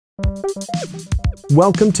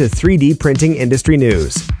Welcome to 3D Printing Industry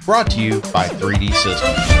News. Brought to you by 3D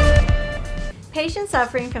Systems. Patients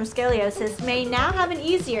suffering from scoliosis may now have an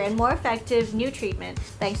easier and more effective new treatment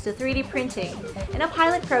thanks to 3D printing. In a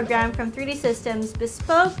pilot program from 3D Systems,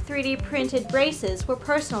 bespoke 3D printed braces were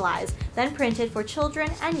personalized, then printed for children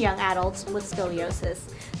and young adults with scoliosis.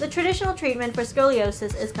 The traditional treatment for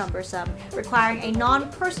scoliosis is cumbersome, requiring a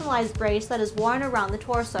non-personalized brace that is worn around the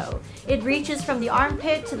torso. It reaches from the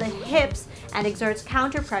armpit to the hips and exerts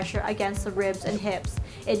counter pressure against the ribs and hips.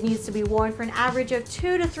 It needs to be worn for an average of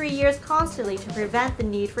 2 to 3 years constantly to prevent the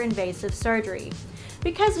need for invasive surgery.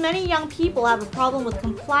 Because many young people have a problem with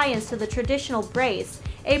compliance to the traditional brace,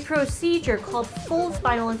 a procedure called full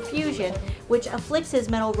spinal infusion, which affixes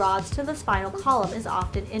metal rods to the spinal column, is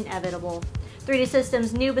often inevitable. 3D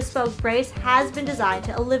Systems' new bespoke brace has been designed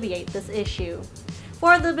to alleviate this issue.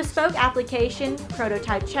 For the bespoke application,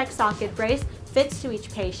 prototype check socket brace fits to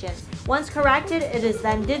each patient. Once corrected, it is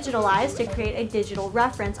then digitalized to create a digital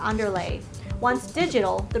reference underlay. Once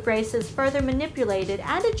digital, the brace is further manipulated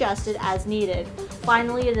and adjusted as needed.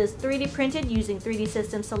 Finally, it is 3D printed using 3D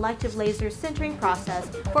Systems' selective laser sintering process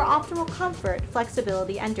for optimal comfort,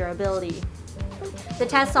 flexibility, and durability. The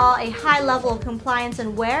test saw a high level of compliance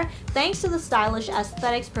and wear thanks to the stylish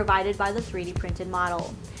aesthetics provided by the 3D printed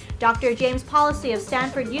model. Dr. James Policy of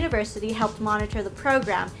Stanford University helped monitor the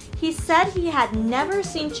program. He said he had never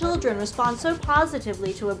seen children respond so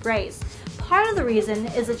positively to a brace. Part of the reason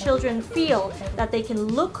is that children feel that they can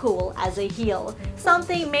look cool as they heal,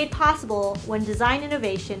 something made possible when design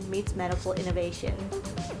innovation meets medical innovation.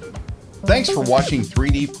 Thanks for watching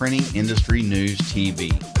 3D Printing Industry News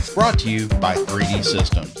TV, brought to you by 3D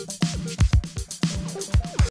Systems.